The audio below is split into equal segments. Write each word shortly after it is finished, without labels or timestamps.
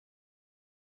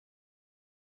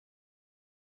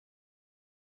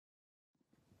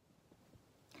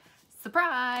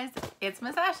Surprise! It's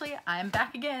Miss Ashley. I'm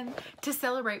back again to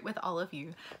celebrate with all of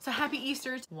you. So happy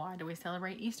Easter. Why do we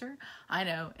celebrate Easter? I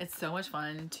know, it's so much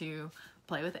fun to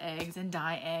play with eggs and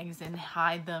dye eggs and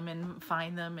hide them and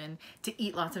find them and to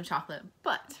eat lots of chocolate.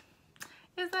 But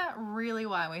is that really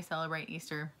why we celebrate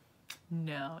Easter?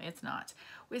 No, it's not.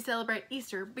 We celebrate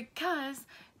Easter because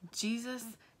Jesus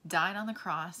died on the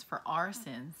cross for our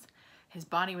sins. His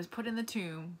body was put in the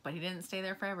tomb, but he didn't stay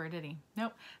there forever, did he?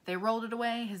 Nope. They rolled it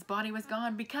away. His body was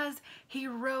gone because he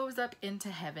rose up into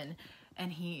heaven,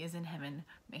 and he is in heaven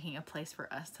making a place for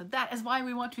us. So that is why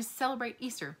we want to celebrate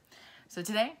Easter. So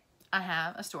today I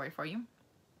have a story for you,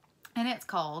 and it's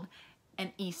called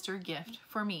An Easter Gift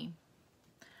for Me.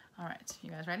 All right, you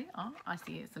guys ready? Oh, I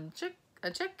see a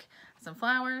chick, some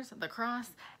flowers, the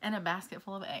cross, and a basket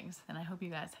full of eggs. And I hope you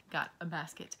guys got a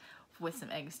basket with some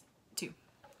eggs too.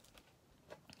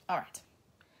 All right.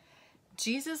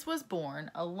 Jesus was born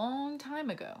a long time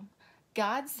ago.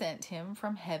 God sent him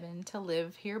from heaven to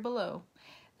live here below.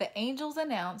 The angels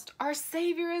announced, "Our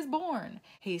Savior is born.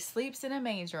 He sleeps in a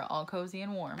manger all cozy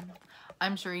and warm."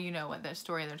 I'm sure you know what the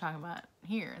story they're talking about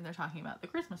here. They're talking about the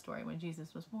Christmas story when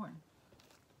Jesus was born.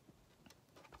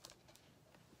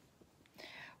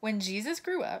 When Jesus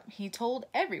grew up, he told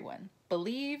everyone,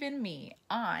 "Believe in me.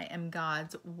 I am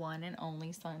God's one and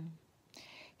only Son."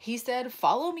 He said,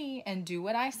 "Follow me and do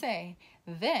what I say.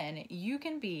 Then you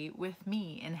can be with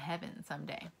me in heaven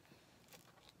someday."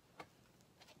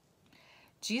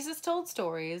 Jesus told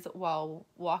stories while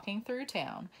walking through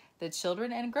town. The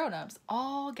children and grown-ups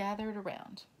all gathered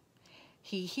around.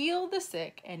 He healed the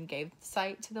sick and gave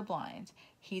sight to the blind.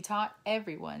 He taught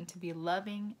everyone to be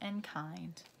loving and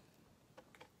kind.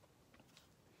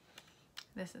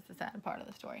 This is the sad part of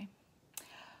the story.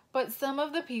 But some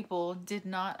of the people did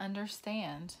not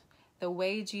understand the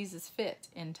way Jesus fit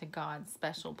into God's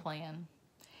special plan.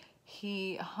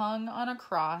 He hung on a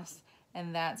cross,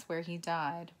 and that's where he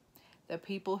died. The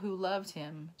people who loved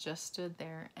him just stood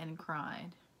there and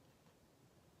cried.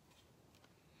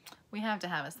 We have to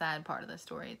have a sad part of the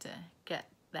story to get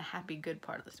the happy, good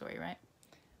part of the story, right?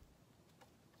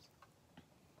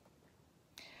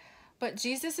 But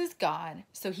Jesus is God,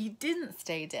 so he didn't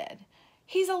stay dead.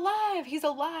 "He's alive! He's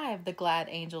alive!" the glad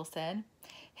angel said.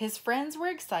 His friends were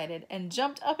excited and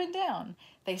jumped up and down.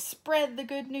 They spread the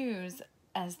good news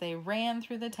as they ran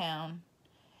through the town.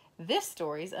 "This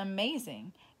story's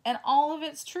amazing, and all of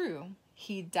it's true.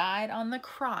 He died on the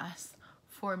cross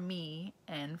for me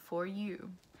and for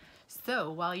you."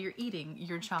 So while you're eating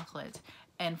your chocolate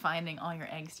and finding all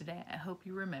your eggs today, I hope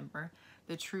you remember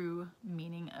the true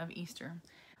meaning of Easter.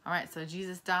 All right, so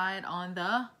Jesus died on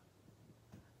the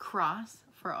cross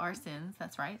for our sins,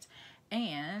 that's right.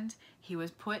 And he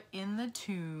was put in the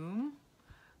tomb.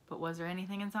 But was there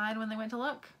anything inside when they went to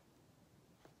look?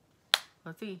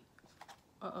 Let's see.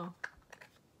 Uh-oh.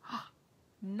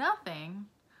 Nothing.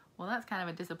 Well, that's kind of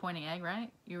a disappointing egg,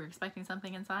 right? You were expecting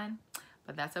something inside?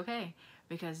 But that's okay,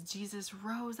 because Jesus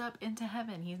rose up into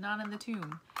heaven. He's not in the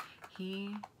tomb.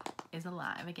 He is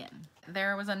alive again.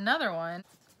 There was another one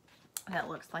that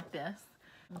looks like this.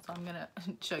 So I'm gonna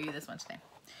show you this one today.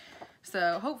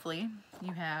 So hopefully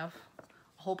you have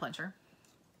a hole puncher.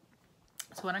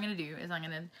 So what I'm gonna do is I'm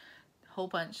gonna hole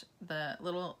punch the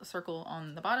little circle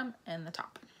on the bottom and the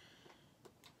top.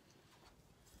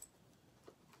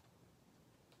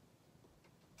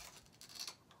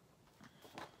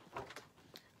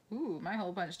 Ooh, my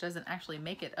hole punch doesn't actually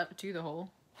make it up to the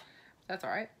hole. That's all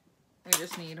right. We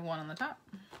just need one on the top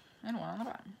and one on the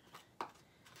bottom.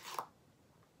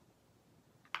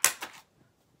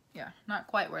 Yeah, not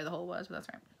quite where the hole was, but that's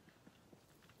right.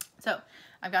 So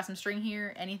I've got some string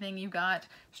here. Anything you've got,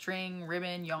 string,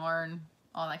 ribbon, yarn,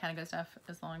 all that kind of good stuff,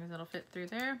 as long as it'll fit through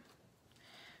there.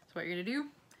 So what you're gonna do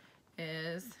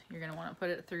is you're gonna wanna put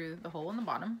it through the hole in the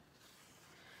bottom.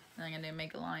 And I'm gonna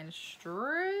make a line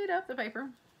straight up the paper.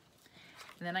 And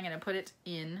then I'm gonna put it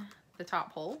in the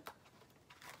top hole.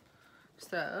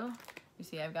 So you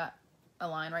see I've got a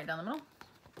line right down the middle.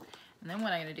 And then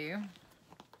what I'm gonna do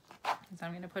is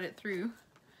I'm going to put it through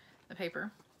the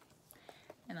paper,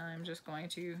 and I'm just going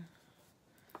to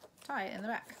tie it in the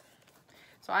back.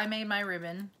 So I made my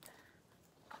ribbon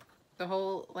the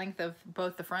whole length of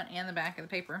both the front and the back of the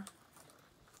paper,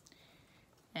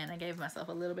 and I gave myself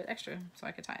a little bit extra so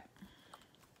I could tie it.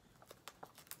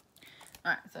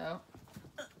 Alright, so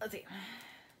let's see.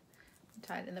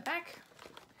 Tie it in the back.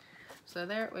 So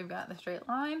there we've got the straight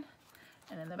line,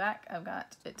 and in the back I've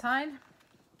got it tied.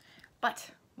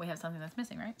 But we have something that's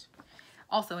missing, right?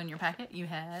 Also in your packet, you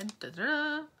had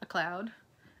a cloud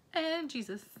and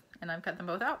Jesus, and I've cut them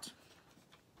both out.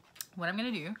 What I'm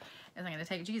gonna do is I'm gonna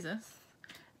take Jesus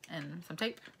and some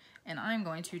tape, And I'm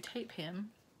going to tape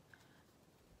him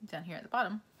down here at the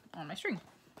bottom on my string.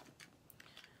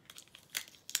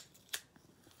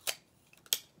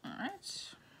 All right.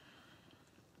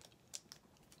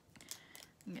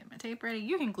 Get my tape ready.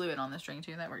 You can glue it on the string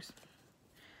too, that works.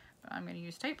 But I'm going to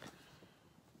use tape.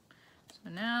 So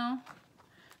now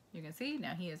you can see,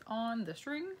 now he is on the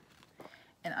string,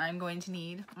 and I'm going to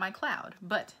need my cloud.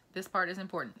 But this part is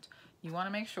important. You want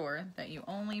to make sure that you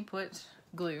only put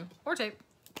glue or tape.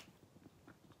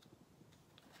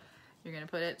 You're going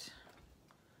to put it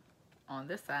on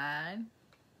this side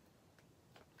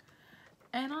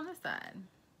and on this side.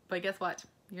 But guess what?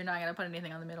 You're not going to put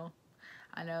anything on the middle.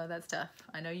 I know that's tough.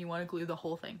 I know you want to glue the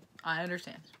whole thing. I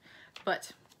understand.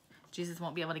 But Jesus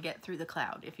won't be able to get through the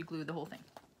cloud if you glue the whole thing.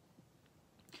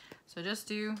 So just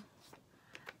do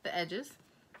the edges,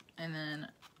 and then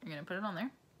you're going to put it on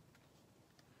there.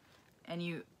 And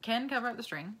you can cover up the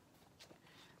string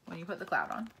when you put the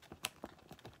cloud on.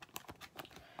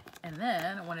 And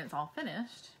then when it's all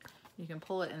finished, you can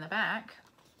pull it in the back,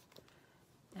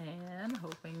 and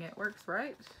hoping it works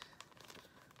right.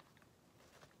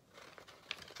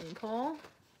 You pull.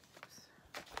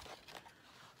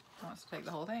 Wants to take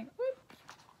the whole thing.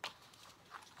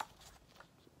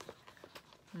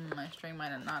 My string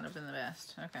might not have been the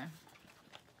best. Okay.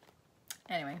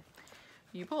 Anyway,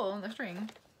 you pull the string,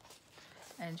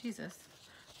 and Jesus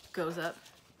goes up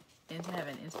into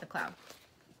heaven, into the cloud.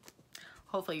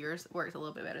 Hopefully yours works a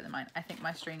little bit better than mine. I think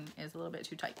my string is a little bit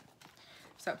too tight.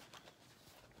 So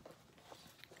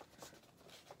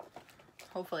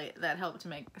hopefully that helped to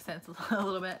make sense a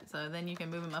little bit. So then you can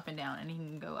move him up and down, and he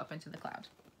can go up into the cloud.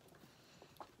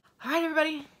 All right,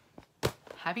 everybody.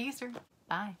 Happy Easter.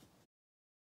 Bye.